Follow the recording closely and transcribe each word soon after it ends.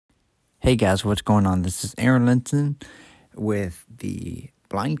Hey guys, what's going on? This is Aaron Linton with the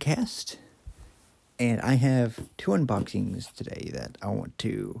Blindcast, and I have two unboxings today that I want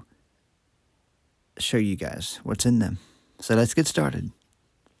to show you guys what's in them. So let's get started.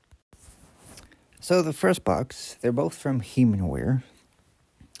 So the first box, they're both from Humanware.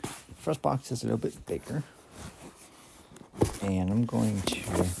 First box is a little bit bigger, and I'm going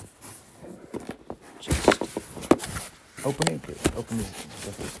to just open it. Open it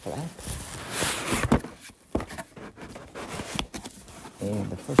with this flap. And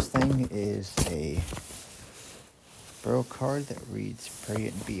the first thing is a Braille card that reads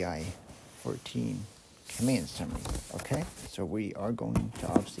Brilliant BI 14 command summary. Okay, so we are going to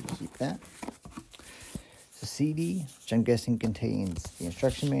obviously keep that. It's a CD, which I'm guessing contains the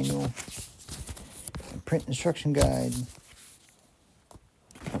instruction manual, and print instruction guide,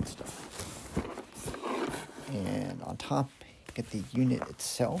 fun stuff. And on top, you get the unit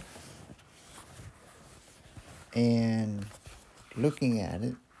itself. And looking at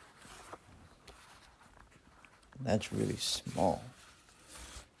it, that's really small.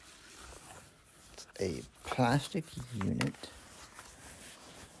 It's a plastic unit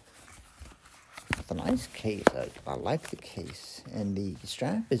with a nice case. I like the case, and the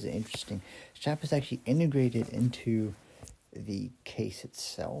strap is interesting. The strap is actually integrated into the case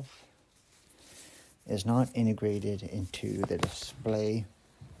itself. It's not integrated into the display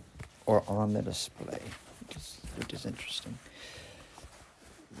or on the display, which is interesting.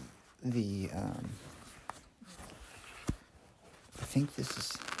 I think this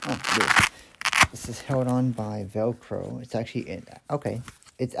is, this is held on by Velcro. It's actually,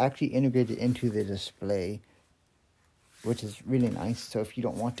 it's actually integrated into the display, which is really nice. So if you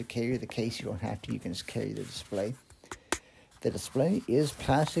don't want to carry the case, you don't have to. You can just carry the display. The display is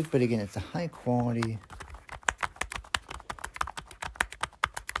plastic, but again, it's a high quality.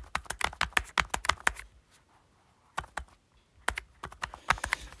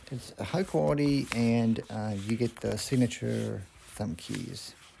 It's a high quality, and you get the signature thumb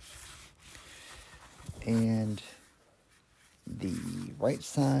keys. And the right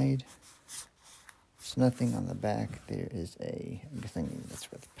side, there's nothing on the back. There is I'm guessing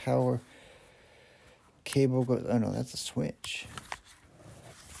that's where the power cable goes. Oh no, that's a switch.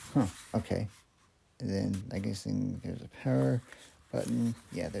 Okay. And then I guess there's a power button.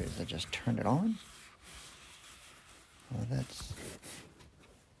 Yeah, I just turn it on. Well, that's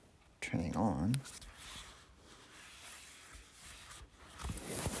turning on.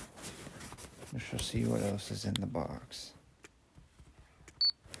 We shall see what else is in the box.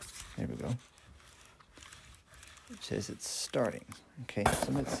 There we go. It says it's starting. Okay,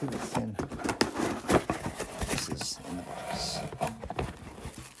 so let's see what's in. This is in the box.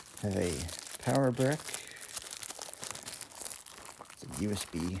 I have a power brick. It's a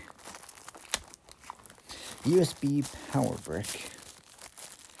USB power brick.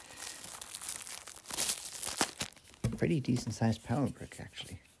 Pretty decent sized power brick,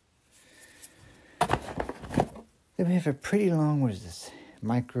 actually. Then we have a pretty long, what is this?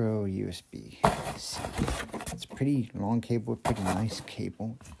 Micro USB. It's a pretty long cable, pretty nice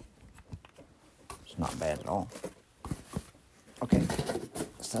cable. It's not bad at all. Okay,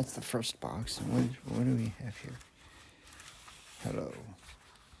 so that's the first box. And what do we have here? Hello.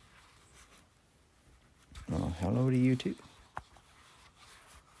 Well, hello to you too.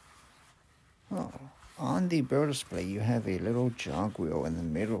 Oh, on the Braille display, you have a little jog wheel in the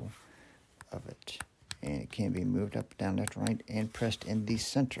middle of it. And it can be moved up, down, left, right, and pressed in the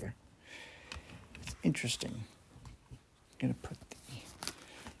center. It's interesting. I'm going to put the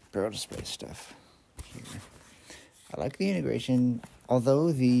Braille display stuff here. I like the integration.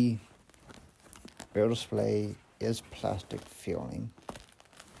 Although the Braille display is plastic feeling,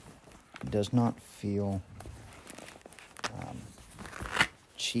 it does not feel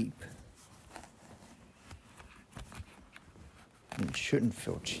cheap. It shouldn't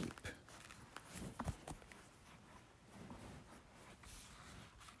feel cheap.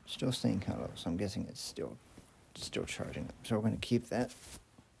 Still saying hello, so I'm guessing it's still charging up. So we're going to keep that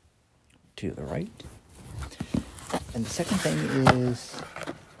to the right. And the second thing is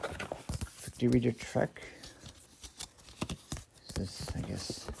the Reader Trek. This is, I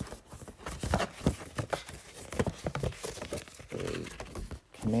guess,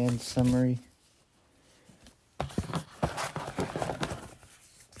 a command summary.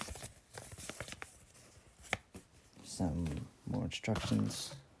 Some more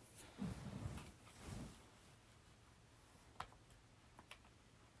instructions.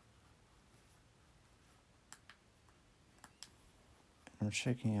 I'm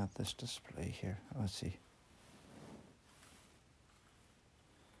checking out this display here. Let's see.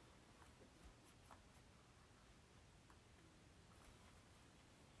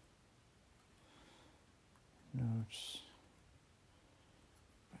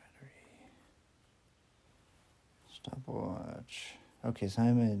 Stopwatch. Okay, so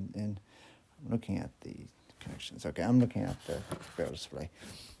I'm looking at the connections. Okay, I'm looking at the barrel display.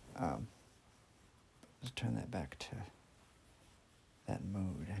 Let's turn that back to that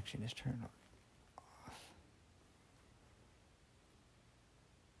mode. Actually, let's turn it off.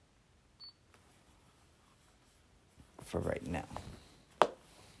 For right now.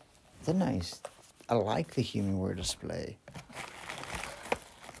 They're nice. I like the HumanWare display.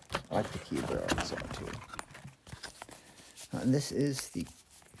 I like the key barrel design too. And this is the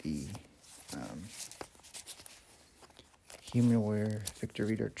HumanWare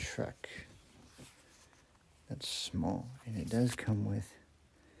Victoreader Trek. That's small, and it does come with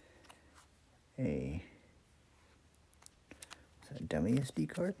a dummy SD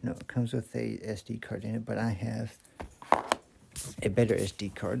card. No, it comes with a SD card in it, but I have a better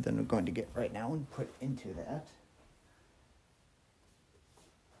SD card than I'm going to get right now and put into that.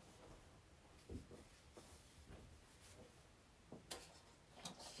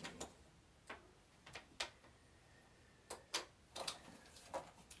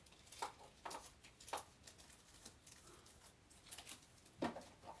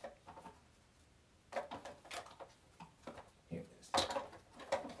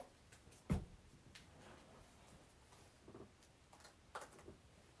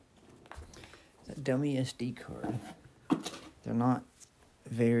 Dummy SD card. They're not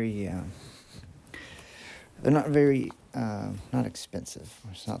very not expensive.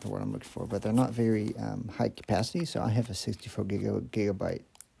 It's not the word I'm looking for, but they're not very high capacity. So I have a 64 gigabyte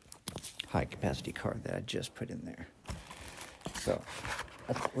high capacity card that I just put in there. So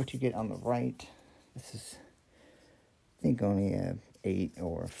that's what you get on the right. This is, I think, only a 8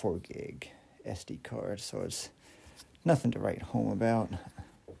 or 4 gig SD card, so it's nothing to write home about,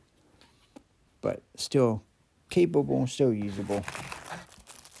 but still capable, still usable.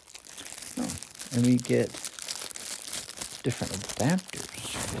 Oh, and we get different adapters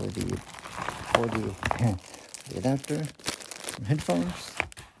for the adapter, some headphones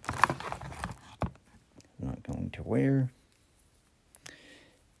I'm not going to wear.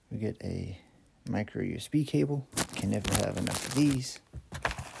 We get a micro USB cable. Can never have enough of these.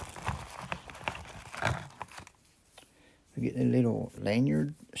 We get a little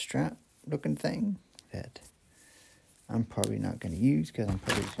lanyard strap looking thing that I'm probably not going to use because I'm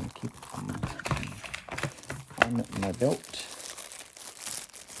probably just going to keep it on my belt.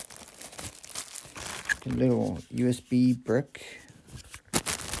 A little USB brick.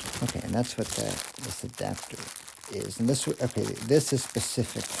 Okay, and that's what this adapter is. And this is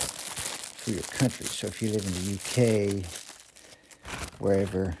specific for your country. So if you live in the UK,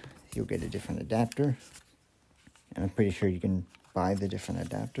 wherever, you'll get a different adapter. And I'm pretty sure you can buy the different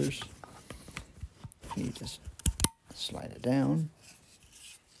adapters. You just slide it down.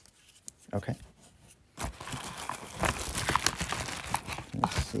 Okay.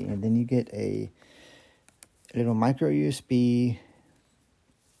 Let's see. And then you get a little micro USB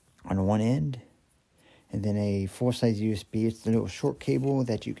on one end, and then a full-size USB. It's the little short cable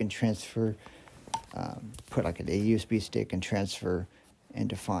that you can transfer, put like a USB stick and transfer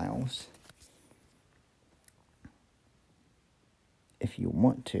into files if you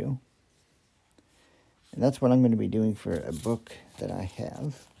want to. And that's what I'm going to be doing for a book that I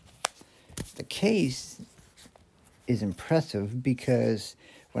have. The case is impressive because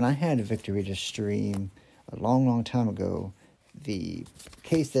when I had a Victoreader Stream a long time ago, the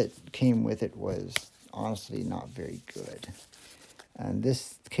case that came with it was honestly not very good. And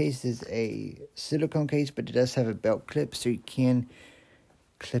this case is a silicone case, but it does have a belt clip, so you can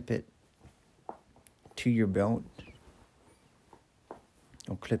clip it to your belt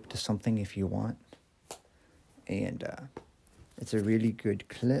or clip to something if you want. And it's a really good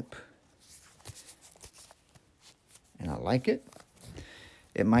clip, and I like it.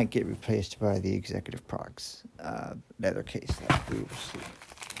 It might get replaced by the Executive Products leather case that we will see.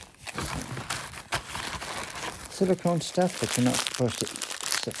 Silicone stuff that you're not supposed to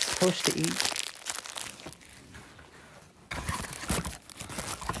eat.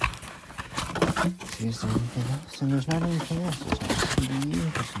 See, is there anything else? And there's not anything else. There's no CD.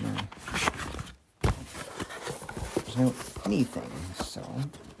 There's no anything. So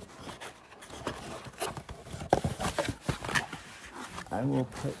I will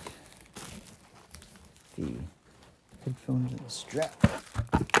put the headphones and the strap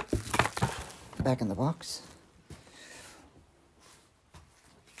back in the box.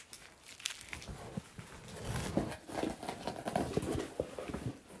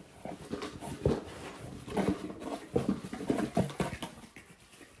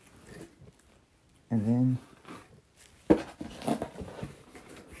 And then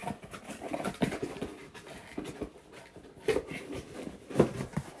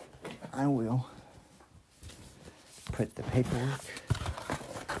I will put the paperwork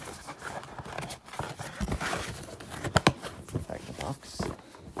back in the box,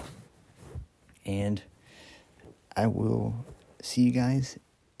 and I will see you guys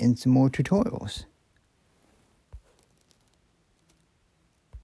in some more tutorials.